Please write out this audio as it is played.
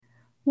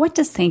What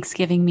does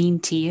Thanksgiving mean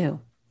to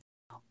you?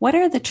 What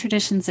are the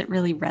traditions that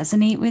really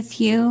resonate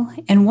with you?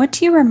 And what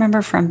do you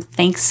remember from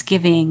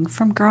Thanksgiving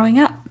from growing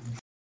up?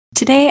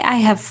 Today, I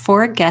have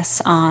four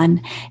guests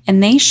on,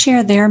 and they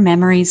share their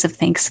memories of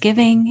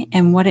Thanksgiving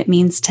and what it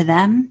means to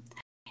them,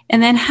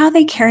 and then how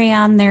they carry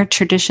on their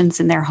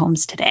traditions in their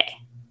homes today.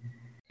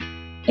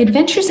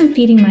 Adventures in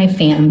Feeding My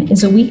Fam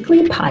is a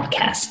weekly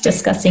podcast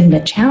discussing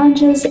the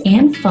challenges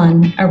and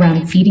fun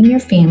around feeding your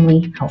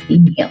family healthy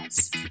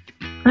meals.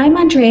 I'm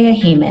Andrea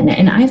Heyman,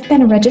 and I've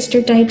been a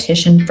registered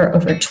dietitian for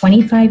over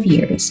 25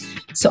 years,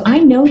 so I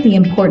know the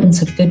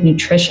importance of good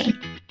nutrition.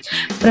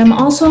 But I'm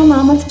also a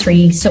mom of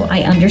three, so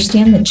I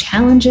understand the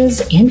challenges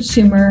and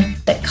humor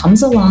that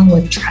comes along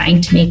with trying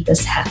to make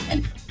this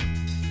happen.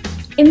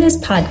 In this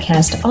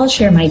podcast, I'll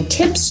share my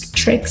tips,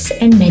 tricks,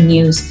 and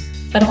menus,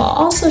 but I'll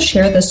also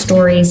share the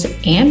stories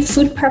and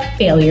food prep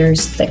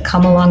failures that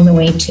come along the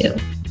way too.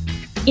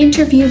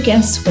 Interview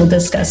guests will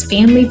discuss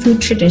family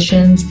food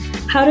traditions,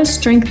 how to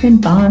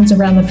strengthen bonds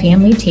around the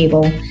family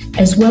table,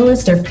 as well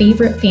as their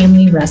favorite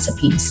family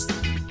recipes.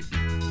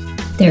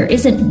 There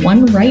isn't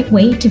one right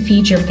way to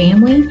feed your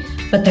family,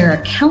 but there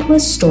are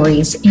countless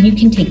stories, and you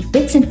can take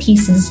bits and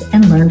pieces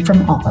and learn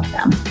from all of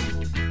them.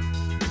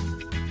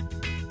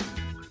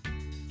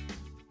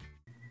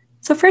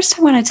 So first,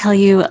 I want to tell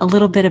you a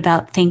little bit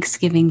about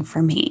Thanksgiving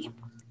for me.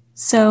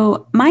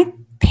 So my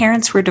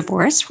parents were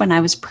divorced when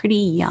I was pretty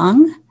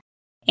young.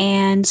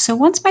 And so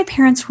once my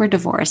parents were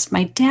divorced,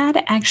 my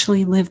dad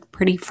actually lived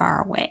pretty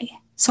far away.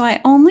 So I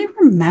only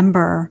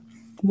remember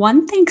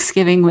one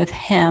Thanksgiving with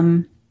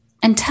him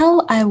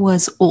until I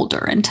was older,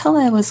 until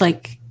I was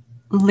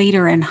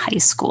later in high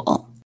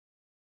school.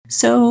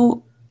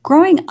 So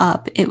growing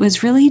up, it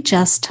was really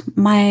just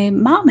my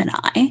mom and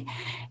I,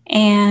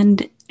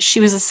 and she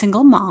was a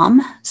single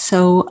mom,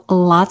 so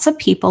lots of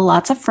people,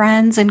 lots of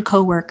friends and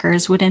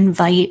coworkers would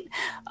invite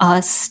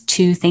us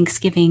to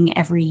Thanksgiving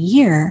every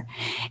year.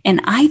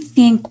 And I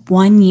think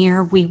one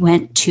year we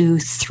went to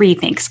 3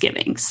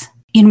 Thanksgivings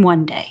in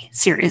one day,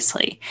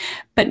 seriously.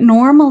 But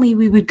normally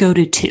we would go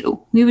to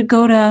 2. We would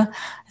go to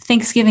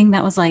Thanksgiving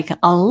that was like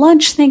a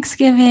lunch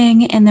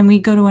Thanksgiving, and then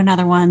we'd go to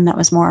another one that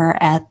was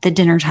more at the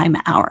dinner time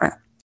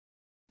hour.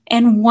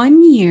 And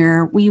one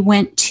year we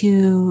went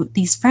to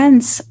these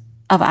friends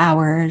of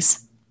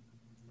ours.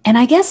 And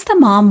I guess the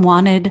mom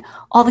wanted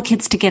all the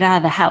kids to get out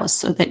of the house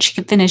so that she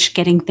could finish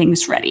getting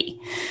things ready.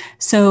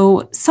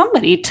 So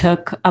somebody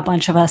took a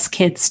bunch of us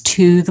kids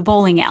to the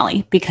bowling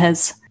alley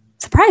because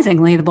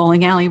surprisingly, the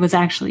bowling alley was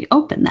actually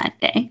open that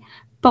day.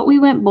 But we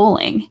went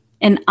bowling,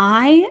 and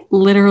I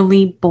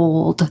literally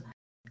bowled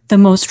the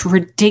most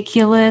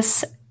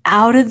ridiculous,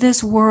 out of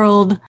this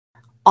world,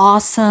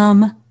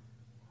 awesome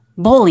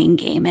bowling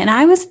game. And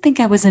I think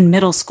I was in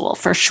middle school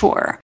for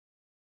sure.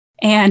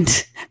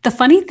 And the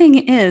funny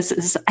thing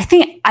is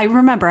I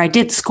remember I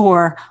did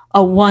score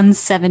a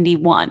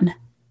 171,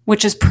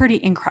 which is pretty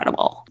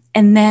incredible.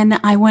 And then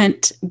I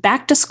went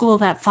back to school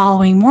that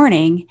following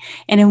morning.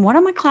 And in one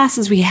of my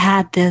classes, we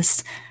had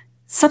this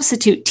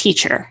substitute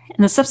teacher.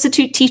 And the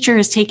substitute teacher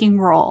is taking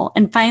roll.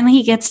 And finally,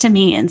 he gets to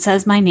me and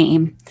says my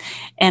name.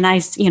 And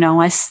I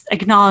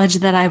acknowledge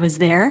that I was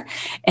there.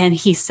 And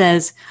he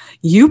says,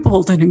 "You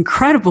bowled an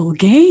incredible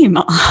game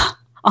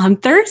on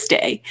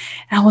Thursday."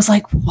 And I was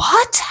like,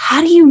 "What?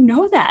 How do you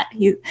know that?"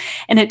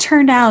 And it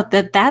turned out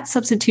that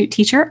substitute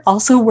teacher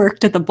also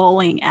worked at the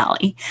bowling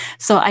alley.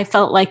 So I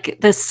felt like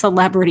this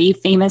celebrity,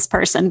 famous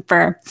person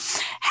for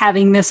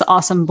having this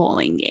awesome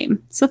bowling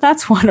game. So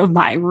that's one of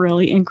my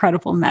really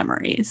incredible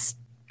memories.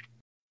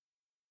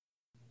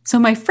 So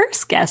my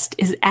first guest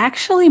is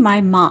actually my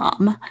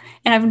mom,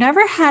 and I've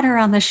never had her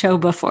on the show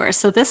before.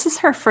 So this is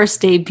her first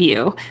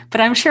debut,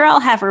 but I'm sure I'll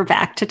have her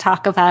back to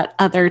talk about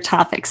other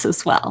topics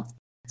as well.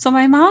 So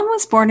my mom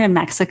was born in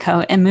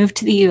Mexico and moved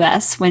to the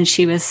U.S. when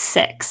she was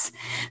 6.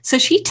 So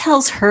she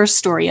tells her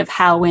story of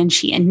how when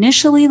she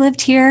initially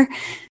lived here,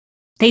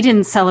 they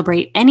didn't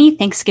celebrate any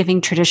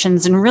Thanksgiving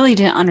traditions and really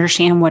didn't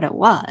understand what it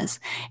was.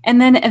 And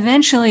then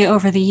eventually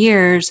over the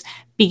years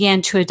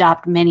began to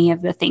adopt many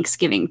of the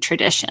Thanksgiving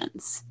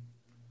traditions.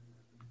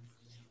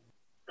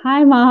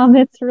 Hi, Mom.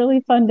 It's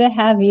really fun to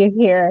have you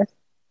here.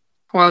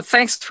 Well,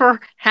 thanks for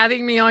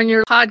having me on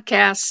your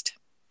podcast.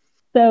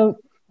 So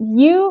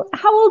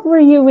how old were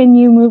you when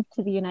you moved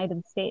to the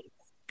United States?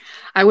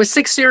 I was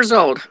 6 years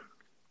old.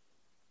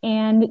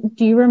 And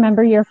do you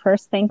remember your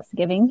first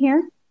Thanksgiving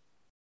here?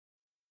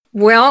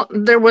 Well,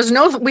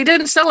 we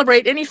didn't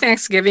celebrate any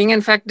Thanksgiving.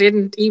 In fact,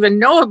 didn't even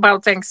know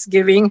about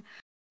Thanksgiving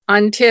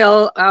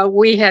until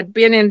we had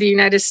been in the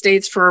United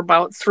States for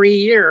about 3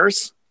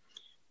 years.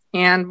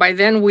 And by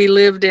then we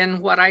lived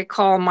in what I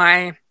call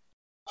my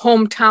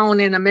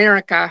hometown in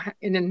America,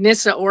 in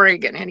Nyssa,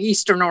 Oregon, in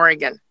Eastern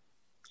Oregon.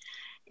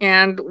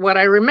 And what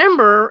I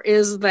remember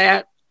is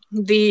that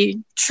the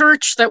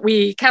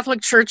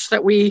Catholic church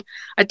that we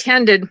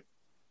attended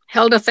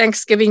held a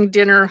Thanksgiving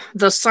dinner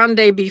the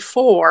Sunday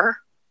before.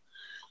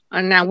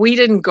 And now we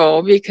didn't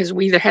go because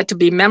we either had to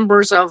be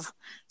members of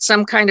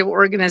some kind of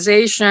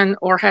organization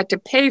or had to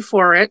pay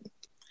for it,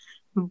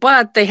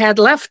 but they had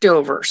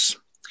leftovers.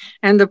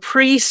 And the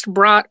priest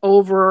brought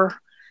over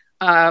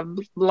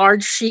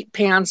large sheet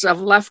pans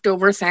of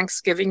leftover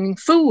Thanksgiving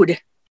food.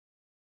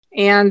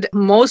 And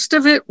most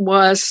of it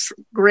was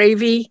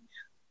gravy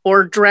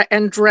or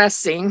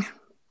dressing,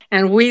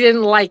 and we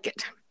didn't like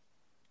it.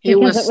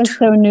 Because it was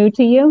so new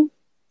to you?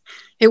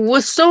 It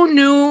was so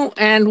new,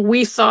 and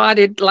we thought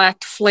it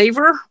lacked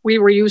flavor. We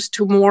were used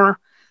to more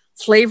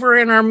flavor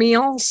in our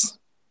meals,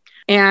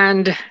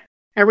 and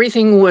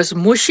everything was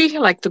mushy,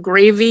 like the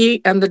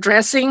gravy and the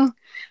dressing,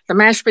 the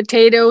mashed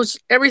potatoes.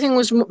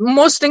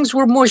 Most things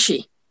were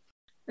mushy.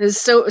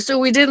 So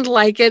we didn't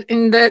like it.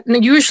 And that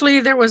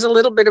usually there was a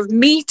little bit of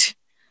meat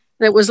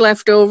that was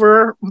left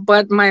over,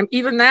 but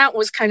even that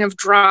was kind of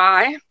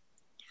dry.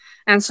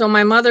 And so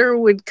my mother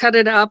would cut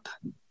it up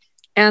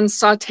and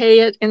saute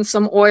it in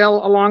some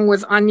oil along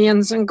with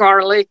onions and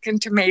garlic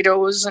and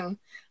tomatoes and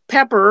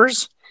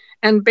peppers,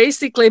 and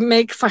basically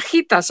make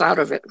fajitas out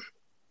of it.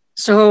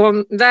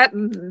 So that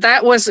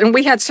was, and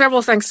we had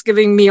several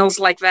Thanksgiving meals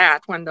like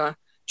that when the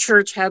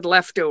church had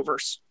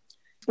leftovers.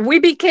 We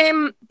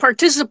became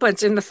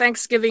participants in the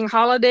Thanksgiving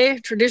holiday,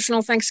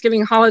 traditional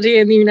Thanksgiving holiday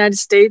in the United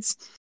States,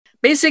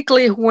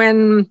 basically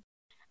when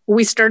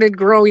we started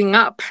growing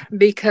up,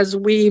 because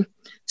we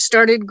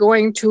started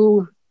going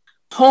to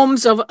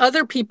homes of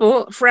other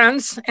people,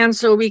 friends, and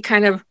so we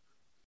kind of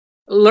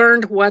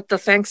learned what the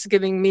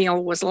Thanksgiving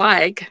meal was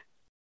like.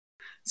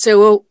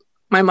 So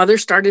my mother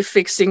started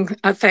fixing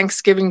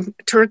Thanksgiving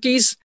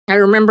turkeys. I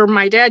remember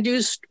my dad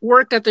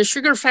worked at the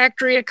sugar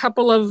factory a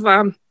couple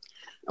of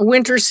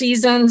winter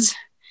seasons,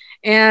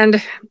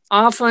 and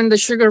often the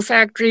sugar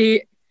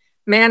factory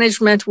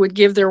management would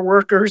give their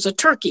workers a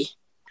turkey.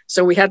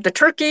 So we had the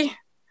turkey,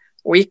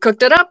 we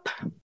cooked it up,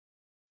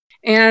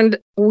 and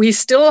we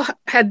still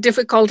had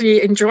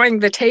difficulty enjoying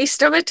the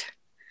taste of it,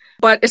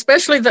 but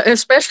especially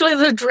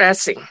the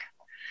dressing,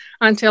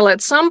 until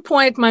at some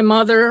point my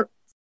mother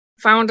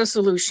found a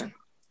solution.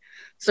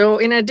 So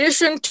in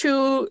addition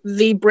to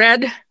the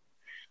bread,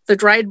 the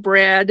dried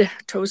bread,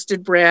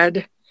 toasted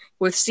bread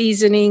with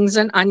seasonings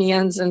and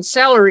onions and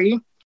celery,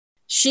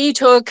 she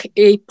took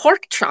a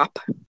pork chop,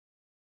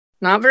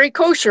 not very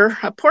kosher,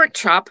 a pork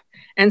chop,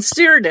 and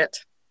seared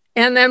it,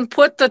 and then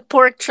put the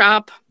pork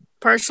chop,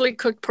 partially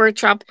cooked pork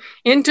chop,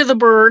 into the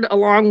bird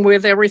along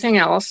with everything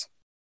else,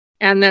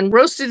 and then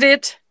roasted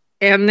it.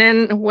 And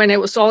then when it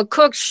was all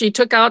cooked, she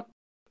took out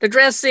the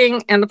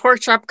dressing and the pork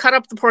chop, cut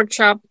up the pork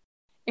chop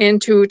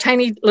into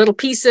tiny little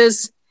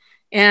pieces,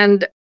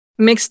 and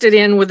mixed it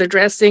in with the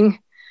dressing.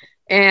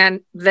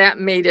 And that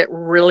made it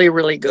really,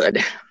 really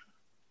good.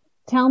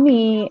 Tell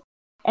me,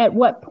 at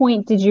what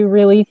point did you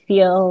really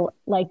feel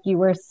like you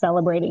were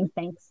celebrating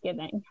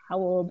Thanksgiving? How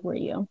old were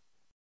you?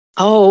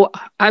 Oh,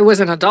 I was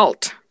an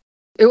adult.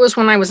 It was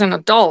when I was an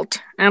adult.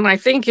 And I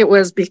think it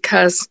was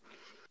because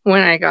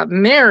when I got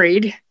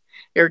married,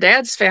 your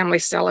dad's family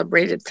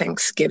celebrated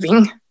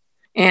Thanksgiving.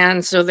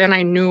 And so then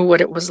I knew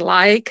what it was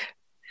like,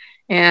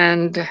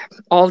 and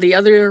all the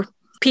other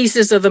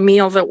pieces of the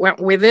meal that went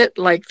with it,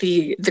 like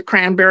the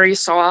cranberry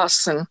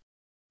sauce and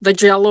the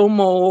Jell-O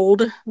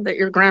mold that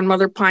your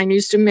grandmother Pine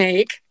used to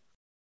make.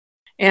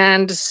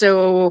 And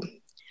so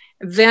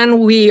then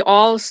we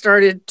all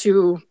started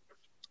to,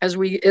 as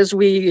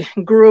we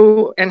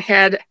grew and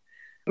had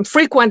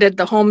frequented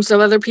the homes of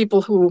other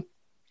people who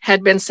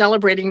had been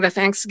celebrating the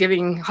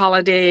Thanksgiving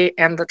holiday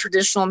and the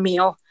traditional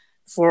meal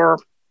for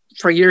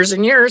years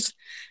and years,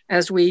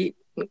 as we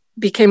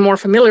became more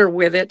familiar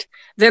with it,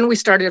 then we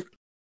started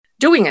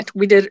doing it.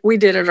 We did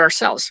it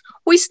ourselves.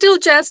 We still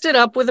jazzed it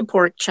up with a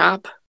pork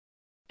chop,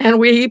 and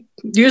we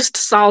used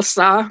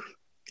salsa,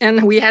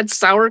 and we had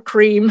sour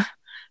cream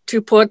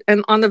to put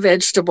on the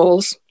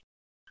vegetables,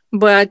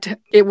 but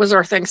it was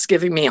our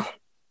Thanksgiving meal.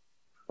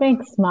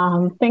 Thanks,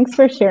 Mom. Thanks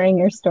for sharing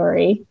your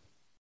story.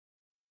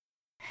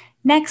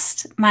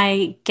 Next,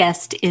 my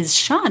guest is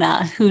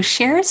Shauna, who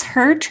shares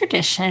her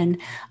tradition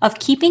of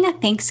keeping a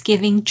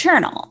Thanksgiving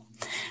journal.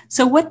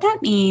 So what that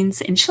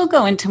means, and she'll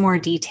go into more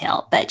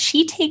detail, but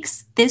she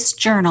takes this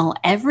journal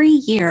every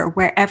year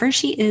wherever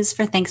she is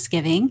for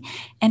Thanksgiving,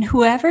 and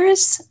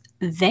whoever's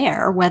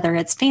there, whether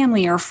it's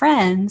family or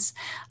friends,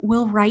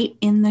 will write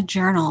in the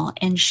journal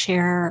and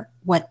share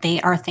what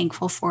they are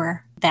thankful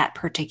for that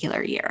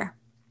particular year.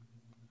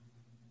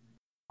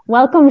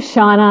 Welcome,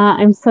 Shauna.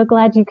 I'm so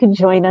glad you could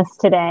join us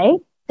today.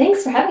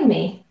 Thanks for having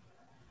me.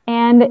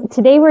 And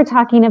today we're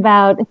talking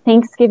about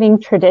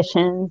Thanksgiving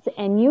traditions,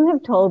 and you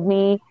have told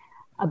me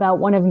about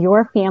one of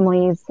your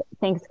family's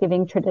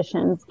Thanksgiving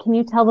traditions. Can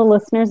you tell the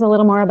listeners a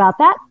little more about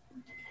that?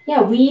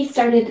 Yeah, we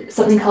started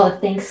something called a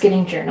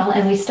Thanksgiving Journal,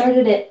 and we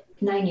started it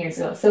 9 years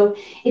ago. So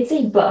it's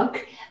a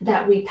book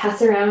that we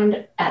pass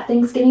around at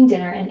Thanksgiving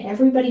dinner, and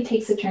everybody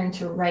takes a turn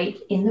to write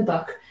in the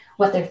book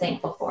what they're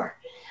thankful for.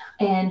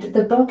 And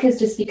the book has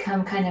just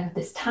become kind of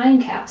this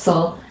time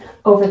capsule.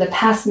 Over the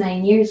past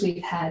 9 years,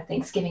 we've had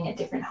Thanksgiving at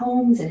different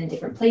homes and in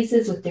different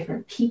places with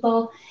different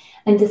people.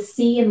 And to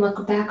see and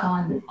look back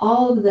on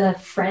all of the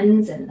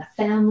friends and the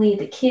family,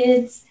 the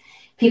kids,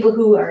 people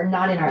who are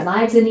not in our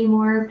lives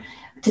anymore,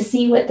 to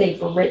see what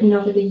they've written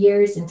over the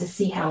years and to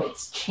see how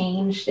it's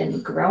changed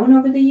and grown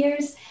over the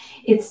years,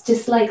 it's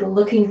just like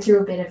looking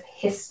through a bit of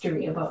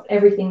history about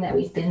everything that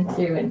we've been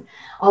through and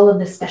all of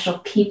the special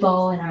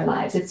people in our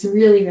lives. It's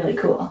really, really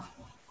cool.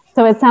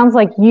 So it sounds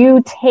like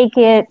you take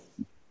it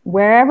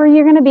wherever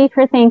you're going to be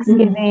for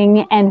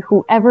Thanksgiving, and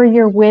whoever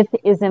you're with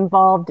is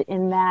involved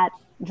in that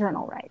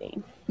journal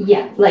writing.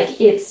 Yeah,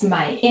 like it's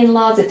my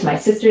in-laws, it's my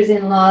sister's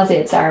in-laws,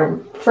 it's our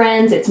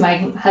friends, it's my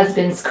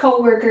husband's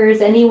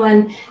coworkers,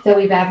 anyone that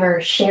we've ever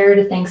shared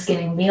a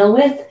Thanksgiving meal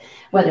with,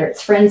 whether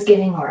it's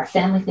Friendsgiving or a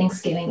family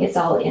Thanksgiving, it's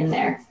all in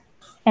there.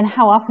 And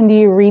how often do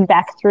you read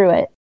back through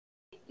it?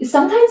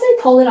 Sometimes I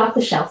pull it off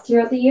the shelf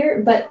throughout the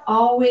year, but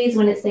always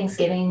when it's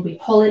Thanksgiving, we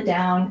pull it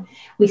down,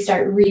 we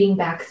start reading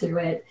back through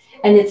it.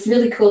 And it's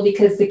really cool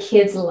because the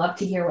kids love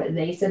to hear what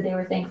they said they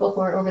were thankful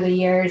for over the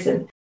years.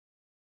 And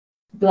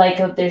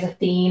like there's a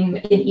theme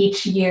in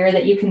each year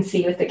that you can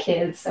see with the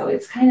kids. So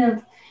it's kind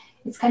of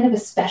a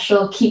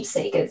special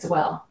keepsake as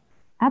well.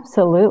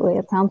 Absolutely.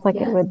 It sounds like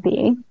it would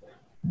be.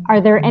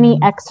 Are there any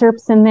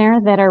excerpts in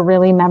there that are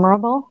really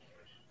memorable?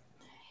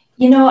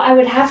 I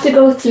would have to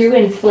go through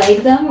and flag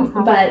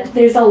them, but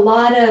there's a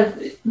lot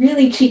of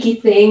really cheeky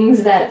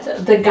things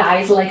that the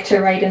guys like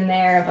to write in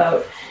there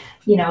about,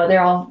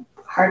 they're all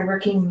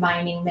hardworking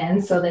mining men,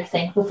 so they're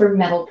thankful for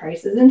metal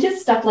prices and just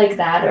stuff like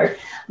that, or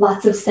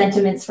lots of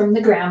sentiments from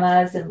the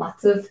grandmas and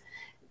lots of,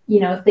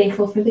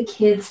 thankful for the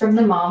kids from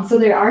the mom. So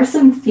there are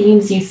some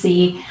themes you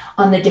see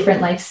on the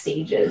different life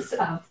stages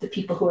of the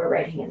people who are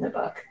writing in the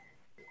book.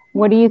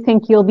 What do you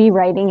think you'll be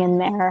writing in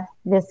there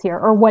this year?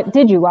 Or what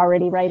did you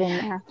already write in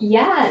there?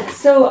 Yeah,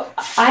 so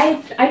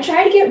I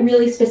try to get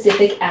really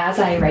specific as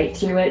I write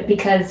through it,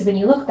 because when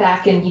you look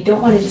back and you don't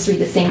want to just read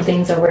the same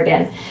things over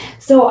again.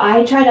 So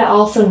I try to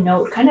also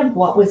note kind of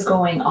what was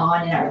going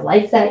on in our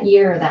life that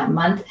year or that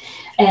month.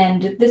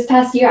 And this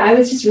past year, I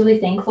was just really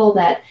thankful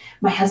that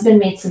my husband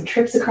made some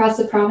trips across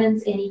the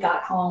province and he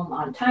got home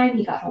on time.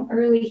 He got home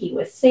early. He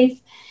was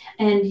safe.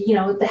 And,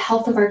 the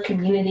health of our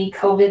community,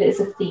 COVID is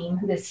a theme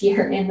this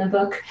year in the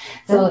book.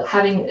 So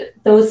having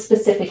those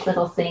specific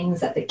little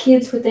things that the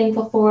kids were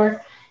thankful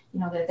for,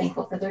 they're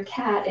thankful for their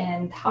cat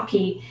and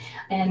hockey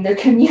and their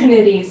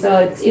community. So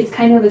it's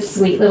kind of a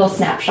sweet little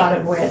snapshot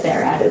of where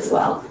they're at as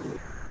well.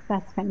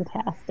 That's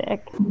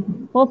fantastic.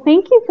 Well,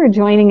 thank you for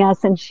joining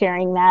us and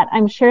sharing that.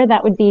 I'm sure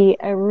that would be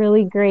a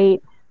really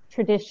great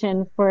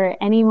tradition for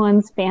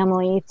anyone's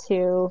family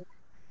to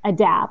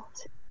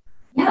adapt.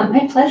 Yeah,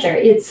 my pleasure.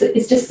 It's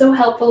just so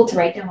helpful to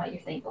write down what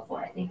you're thankful for.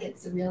 I think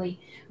it's a really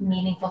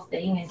meaningful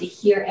thing, and to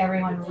hear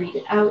everyone read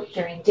it out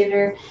during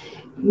dinner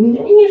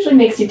usually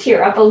makes you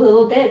tear up a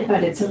little bit,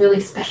 but it's a really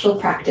special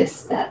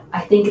practice that I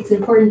think it's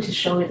important to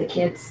show to the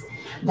kids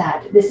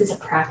that this is a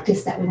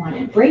practice that we want to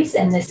embrace,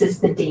 and this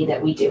is the day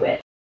that we do it.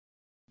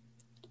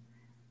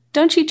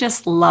 Don't you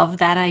just love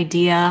that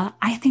idea?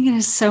 I think it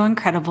is so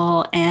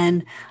incredible,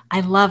 and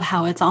I love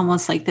how it's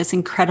almost like this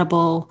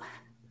incredible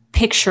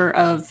picture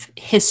of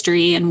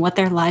history and what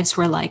their lives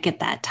were like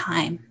at that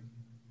time.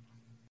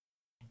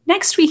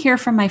 Next, we hear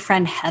from my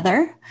friend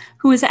Heather,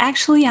 who is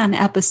actually on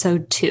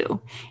episode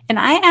 2. And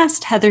I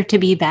asked Heather to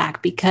be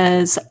back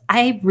because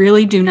I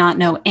really do not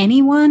know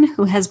anyone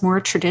who has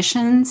more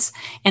traditions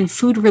and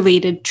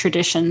food-related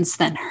traditions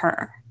than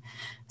her.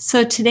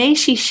 So today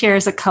she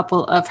shares a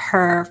couple of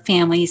her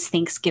family's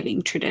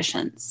Thanksgiving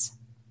traditions.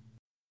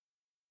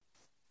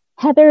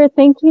 Heather,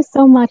 thank you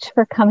so much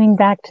for coming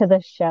back to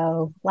the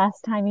show.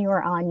 Last time you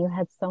were on, you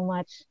had so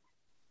much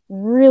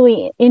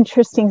really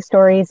interesting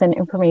stories and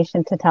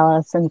information to tell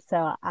us. And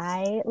so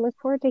I look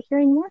forward to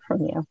hearing more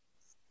from you.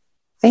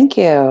 Thank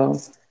you.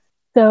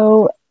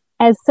 So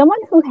as someone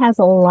who has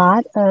a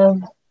lot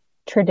of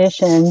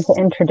traditions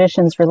and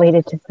traditions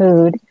related to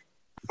food,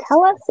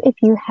 tell us if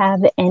you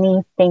have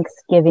any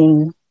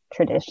Thanksgiving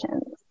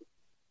traditions.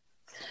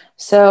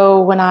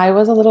 So when I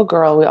was a little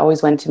girl, we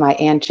always went to my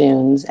Aunt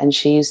June's, and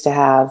she used to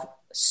have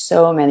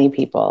so many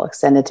people,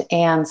 extended to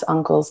aunts,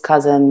 uncles,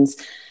 cousins,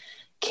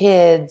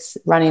 kids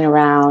running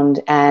around,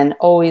 and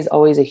always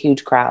a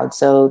huge crowd.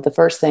 So the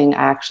first thing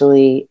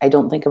I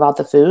don't think about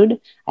the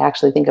food. I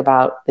actually think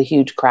about the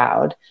huge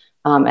crowd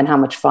and how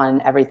much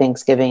fun every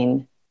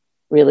Thanksgiving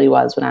really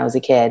was when I was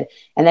a kid.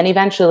 And then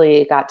eventually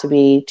it got to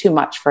be too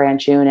much for Aunt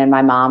June, and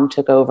my mom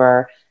took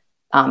over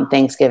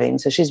Thanksgiving.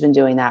 So she's been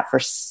doing that for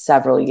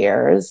several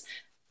years.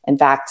 In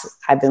fact,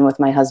 I've been with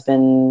my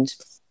husband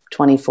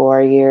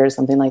 24 years,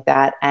 something like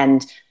that.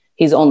 And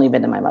he's only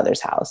been to my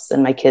mother's house,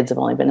 and my kids have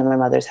only been to my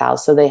mother's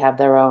house. So they have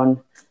their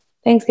own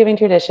Thanksgiving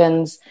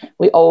traditions.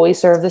 We always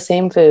serve the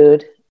same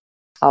food,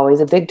 always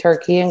a big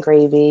turkey and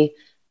gravy,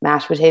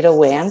 mashed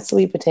potato and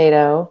sweet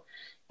potato.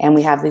 And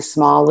we have these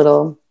small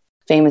little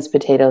famous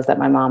potatoes that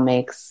my mom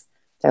makes.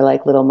 They're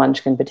like little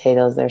munchkin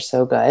potatoes. They're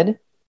so good.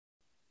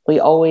 We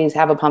always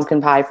have a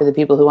pumpkin pie for the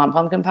people who want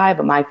pumpkin pie,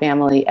 but my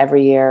family,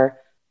 every year,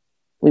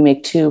 we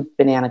make 2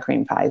 banana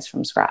cream pies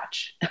from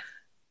scratch.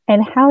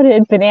 And how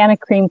did banana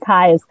cream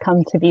pies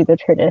come to be the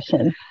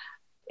tradition?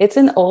 It's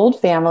an old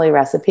family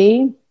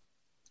recipe,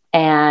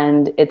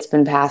 and it's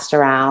been passed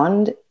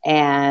around.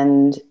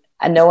 And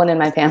And no one in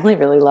my family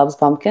really loves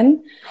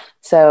pumpkin.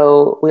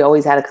 So we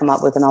always had to come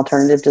up with an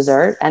alternative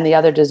dessert. And the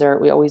other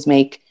dessert we always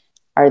make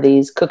are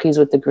these cookies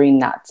with the green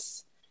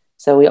nuts.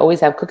 So we always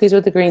have cookies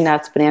with the green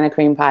nuts, banana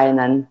cream pie, and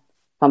then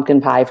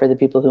pumpkin pie for the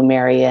people who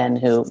marry in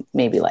who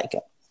maybe like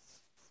it.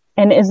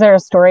 And is there a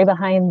story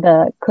behind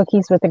the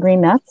cookies with the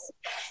green nuts?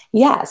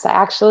 Yes, I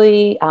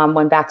actually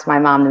went back to my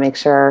mom to make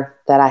sure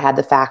that I had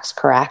the facts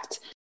correct.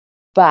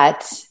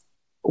 But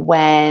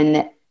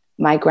when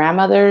my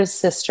grandmother's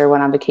sister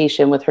went on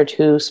vacation with her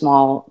two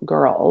small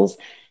girls,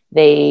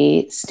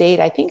 they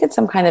stayed, I think, at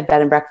some kind of bed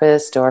and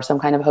breakfast or some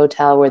kind of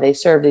hotel where they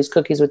served these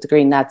cookies with the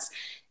green nuts.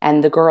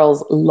 And the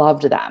girls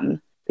loved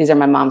them. These are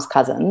my mom's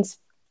cousins.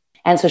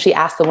 And so she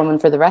asked the woman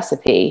for the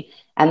recipe,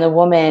 and the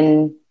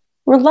woman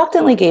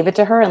reluctantly gave it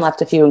to her and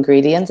left a few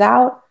ingredients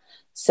out.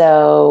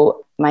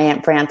 So my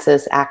Aunt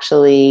Frances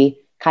actually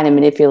kind of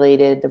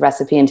manipulated the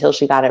recipe until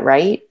she got it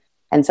right.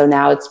 And so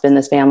now it's been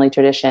this family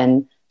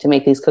tradition to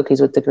make these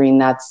cookies with the green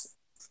nuts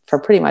for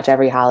pretty much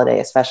every holiday,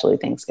 especially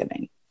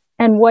Thanksgiving.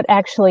 And what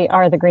actually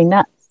are the green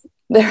nuts?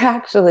 They're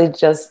actually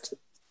just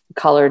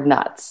colored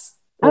nuts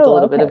with a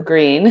little bit of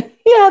green.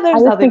 Yeah,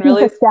 there's nothing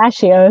really.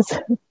 Pistachios.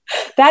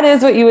 That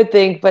is what you would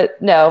think,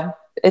 but no,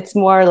 it's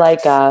more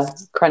like a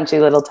crunchy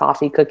little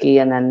toffee cookie,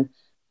 and then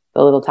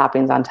the little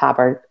toppings on top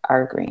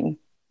are green.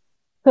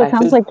 So it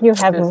sounds like you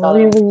have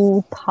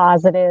really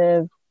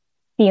positive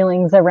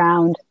feelings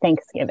around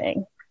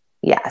Thanksgiving.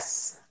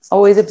 Yes.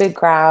 Always a big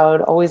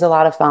crowd, always a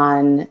lot of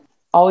fun,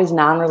 always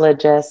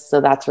non-religious. So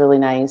that's really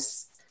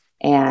nice.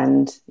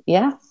 And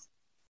yeah.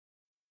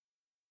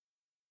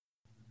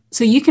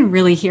 So you can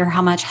really hear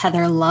how much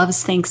Heather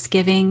loves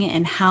Thanksgiving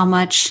and how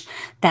much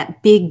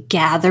that big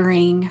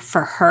gathering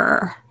for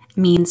her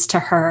means to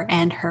her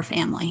and her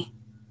family.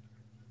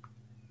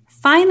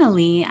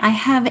 Finally, I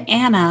have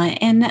Anna,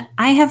 and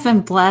I have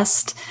been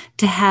blessed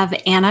to have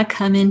Anna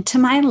come into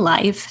my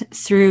life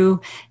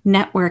through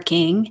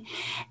networking.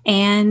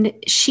 And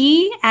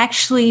she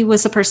actually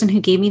was the person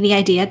who gave me the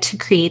idea to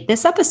create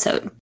this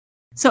episode.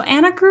 So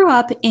Anna grew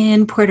up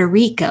in Puerto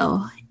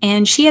Rico,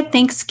 and she had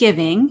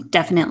Thanksgiving,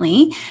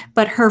 definitely,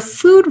 but her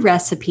food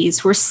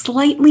recipes were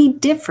slightly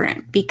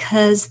different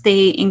because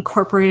they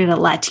incorporated a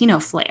Latino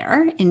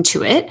flair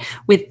into it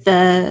with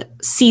the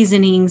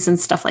seasonings and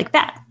stuff like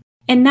that.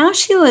 And now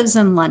she lives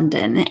in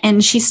London,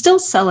 and she still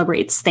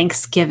celebrates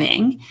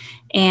Thanksgiving.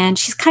 And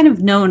she's kind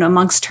of known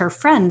amongst her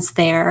friends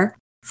there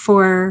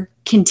for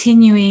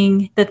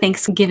continuing the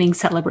Thanksgiving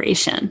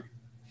celebration.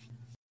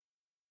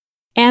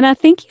 Anna,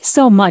 thank you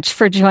so much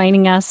for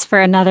joining us for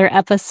another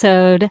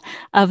episode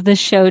of the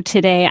show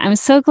today. I'm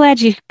so glad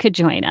you could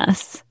join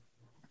us.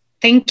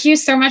 Thank you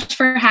so much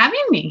for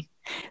having me.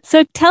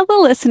 So tell the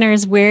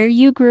listeners where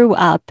you grew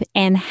up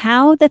and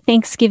how the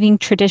Thanksgiving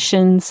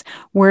traditions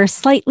were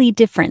slightly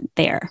different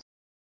there.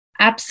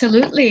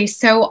 Absolutely.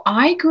 So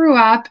I grew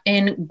up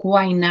in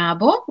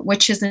Guaynabo,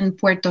 which is in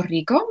Puerto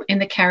Rico in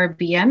the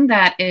Caribbean.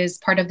 That is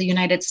part of the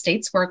United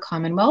States. We're a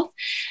Commonwealth.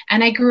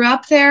 And I grew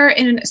up there.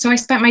 So I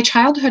spent my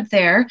childhood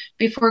there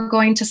before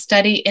going to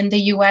study in the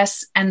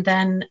US and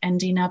then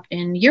ending up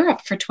in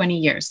Europe for 20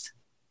 years.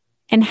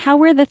 And how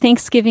were the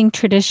Thanksgiving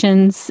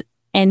traditions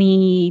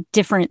any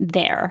different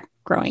there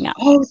growing up?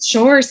 Oh,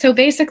 sure. So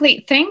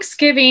basically,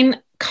 Thanksgiving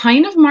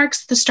kind of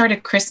marks the start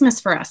of Christmas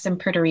for us in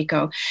Puerto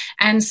Rico.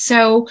 And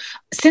so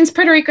since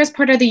Puerto Rico is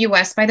part of the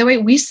US, by the way,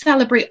 we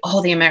celebrate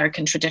all the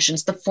American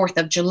traditions, the 4th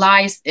of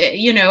July,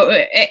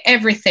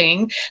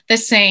 everything the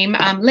same,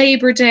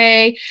 Labor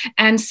Day.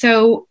 And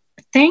so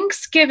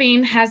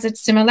Thanksgiving has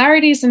its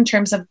similarities in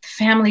terms of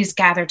families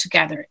gather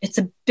together. It's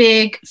a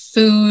big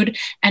food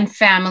and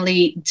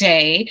family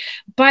day,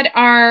 but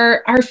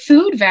our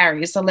food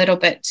varies a little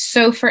bit.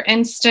 So for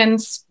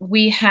instance,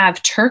 we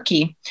have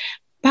turkey,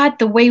 but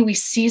the way we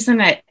season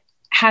it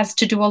has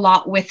to do a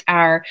lot with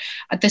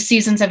the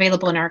seasons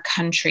available in our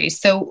country.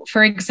 So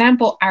for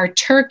example, our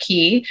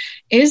turkey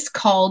is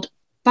called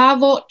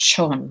pavo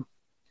chon.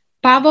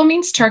 Pavo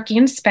means turkey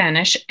in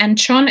Spanish, and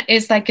chon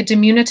is like a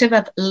diminutive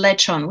of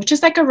lechon, which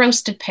is like a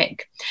roasted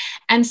pig.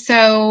 And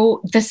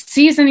so the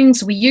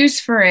seasonings we use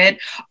for it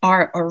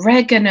are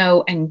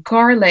oregano and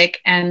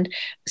garlic and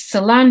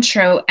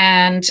cilantro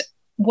and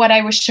what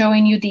I was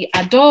showing you, the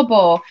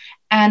adobo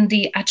and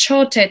the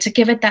achote to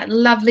give it that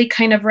lovely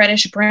kind of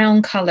reddish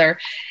brown color,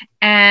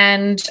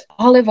 and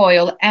olive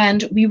oil.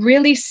 And we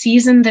really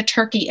season the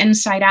turkey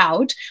inside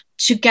out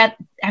to get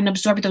and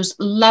absorb those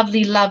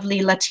lovely,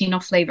 lovely Latino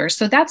flavors.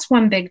 So that's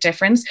one big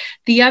difference.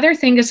 The other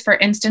thing is, for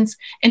instance,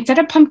 instead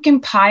of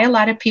pumpkin pie, a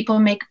lot of people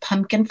make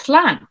pumpkin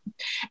flan.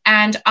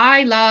 And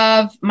I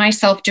love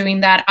myself doing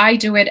that. I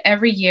do it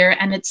every year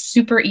and it's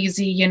super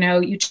easy.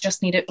 You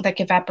just need it like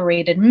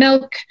evaporated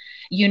milk.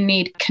 You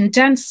need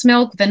condensed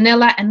milk,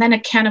 vanilla, and then a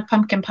can of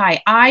pumpkin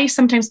pie. I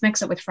sometimes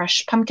mix it with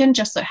fresh pumpkin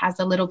just so it has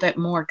a little bit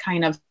more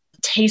kind of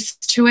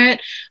taste to it,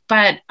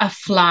 but a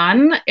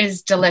flan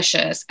is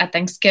delicious at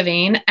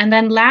Thanksgiving. And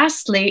then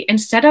lastly,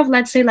 instead of,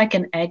 let's say, like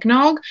an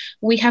eggnog,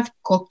 we have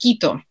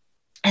coquito,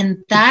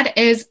 and that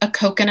is a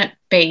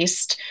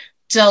coconut-based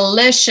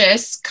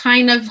delicious,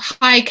 kind of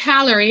high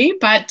calorie,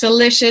 but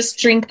delicious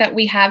drink that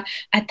we have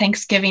at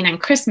Thanksgiving and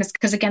Christmas.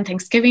 Because again,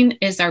 Thanksgiving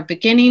is our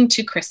beginning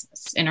to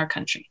Christmas in our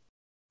country.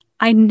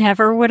 I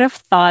never would have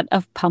thought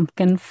of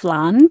pumpkin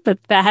flan, but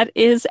that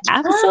is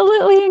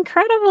absolutely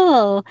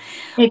incredible.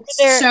 It's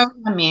so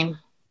yummy.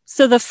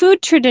 So the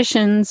food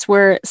traditions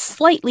were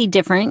slightly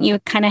different. You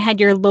kind of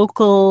had your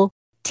local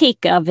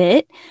take of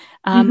it.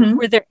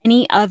 Were there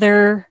any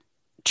other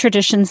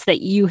traditions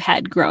that you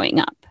had growing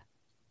up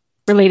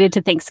related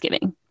to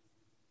Thanksgiving?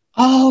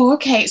 Oh,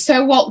 okay.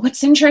 So,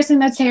 what's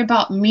interesting, I'd say,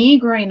 about me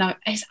growing up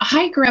is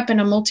I grew up in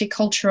a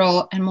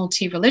multicultural and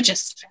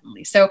multi-religious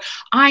family. So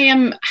I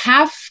am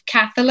half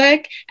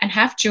Catholic and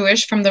half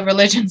Jewish from the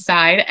religion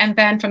side, and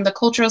then from the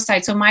cultural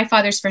side. So my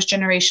father's first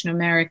generation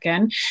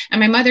American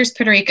and my mother's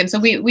Puerto Rican. So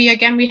we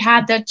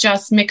had that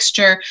just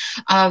mixture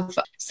of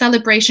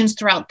celebrations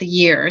throughout the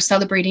year,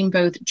 celebrating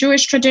both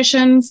Jewish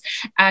traditions,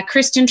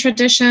 Christian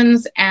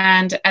traditions,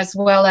 and as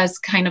well as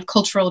kind of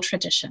cultural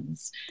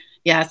traditions.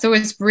 Yeah, so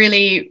it's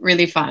really,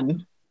 really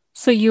fun.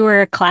 So you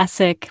were a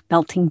classic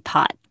melting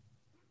pot.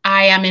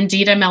 I am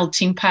indeed a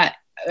melting pot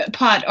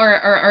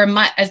or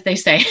mutt, as they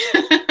say.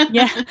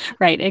 Yeah,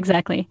 right,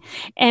 exactly.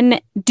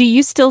 And do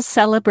you still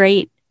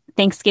celebrate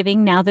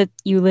Thanksgiving now that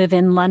you live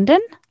in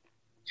London?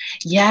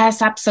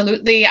 Yes,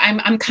 absolutely.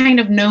 I'm kind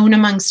of known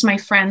amongst my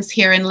friends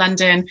here in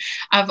London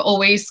of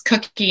always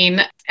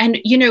cooking. And,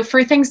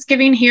 for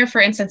Thanksgiving here, for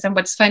instance, and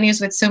what's funny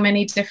is with so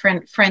many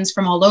different friends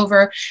from all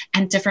over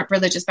and different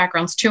religious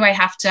backgrounds too, I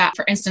have to,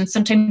 for instance,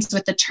 sometimes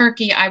with the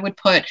turkey, I would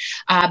put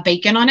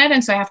bacon on it.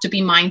 And so I have to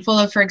be mindful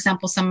of, for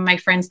example, some of my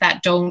friends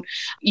that don't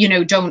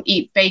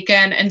eat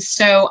bacon. And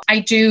so I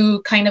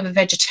do kind of a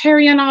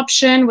vegetarian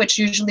option, which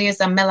usually is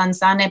a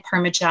melanzane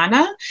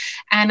parmigiana.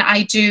 And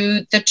I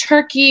do the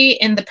turkey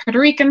in the Puerto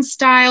Rican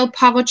style,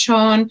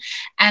 pavochon,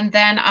 and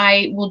then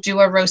I will do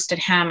a roasted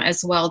ham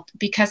as well,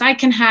 because I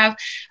can have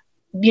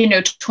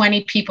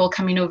 20 people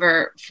coming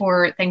over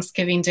for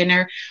Thanksgiving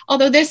dinner.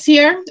 Although this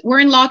year we're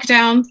in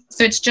lockdown,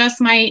 so it's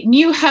just my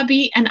new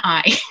hubby and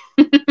I.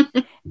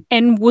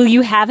 And will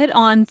you have it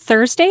on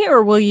Thursday,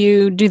 or will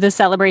you do the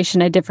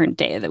celebration a different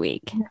day of the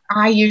week?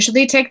 I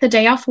usually take the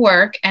day off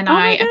work and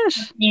I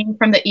am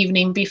from the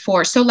evening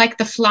before. So like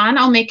the flan,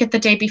 I'll make it the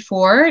day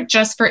before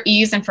just for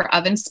ease and for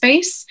oven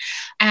space.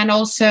 And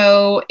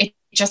also it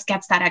just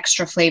gets that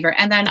extra flavor.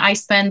 And then I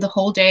spend the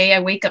whole day, I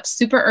wake up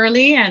super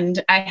early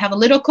and I have a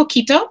little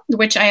coquito,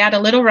 which I add a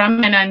little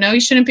rum. And I know you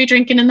shouldn't be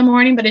drinking in the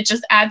morning, but it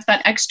just adds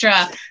that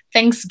extra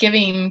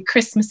Thanksgiving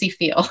Christmassy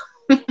feel.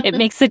 It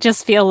makes it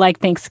just feel like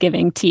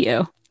Thanksgiving to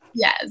you.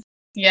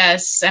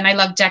 Yes. And I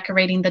love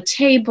decorating the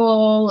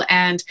table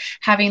and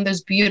having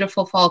those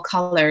beautiful fall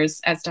colors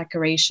as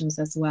decorations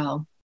as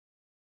well.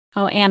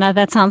 Oh, Anna,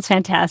 that sounds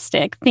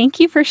fantastic. Thank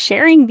you for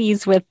sharing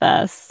these with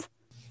us.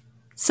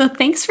 So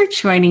thanks for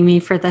joining me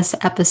for this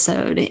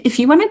episode. If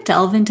you want to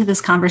delve into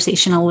this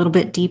conversation a little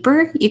bit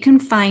deeper, you can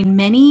find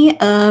many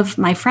of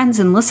my friends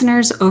and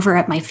listeners over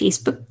at my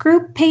Facebook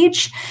group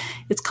page.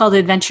 It's called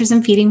Adventures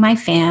in Feeding My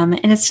Fam,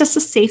 and it's just a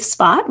safe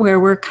spot where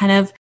we're kind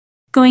of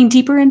going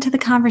deeper into the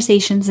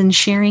conversations and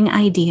sharing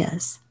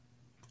ideas.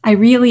 I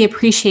really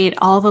appreciate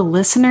all the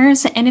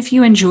listeners, and if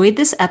you enjoyed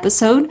this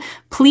episode,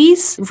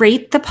 please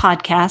rate the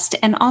podcast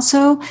and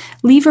also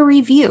leave a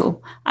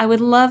review. I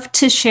would love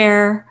to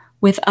share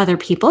with other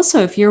people.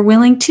 So if you're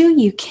willing to,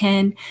 you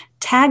can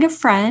tag a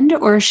friend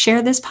or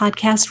share this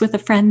podcast with a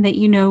friend that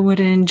you know would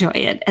enjoy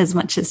it as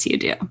much as you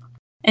do.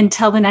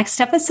 Until the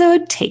next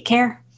episode, take care.